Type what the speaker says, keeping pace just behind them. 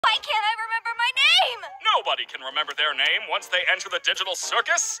Nobody can remember their name once they enter the digital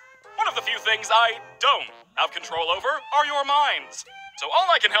circus. One of the few things I don't have control over are your minds. So all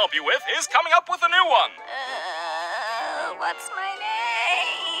I can help you with is coming up with a new one. What's my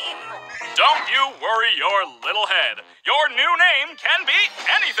name? Don't you worry your little head. Your new name can be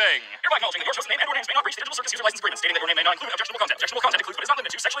anything. Hereby acknowledging that your chosen name and/or names may not breach the digital circus user license agreement, stating that your name may not include objectionable content. Objectionable content includes but is not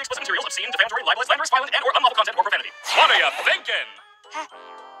limited to sexually explicit materials, obscene, defamatory, libelous, slanderous, violent, and/or unlawful content or profanity. What are you thinking?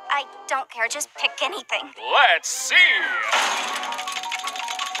 I don't care. Just pick anything. Let's see.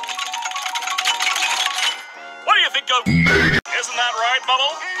 What do you think of... Isn't that right,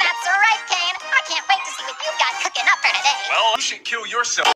 Bubble? That's right, Kane. I can't wait to see what you've got cooking up for today. Well, You should kill yourself.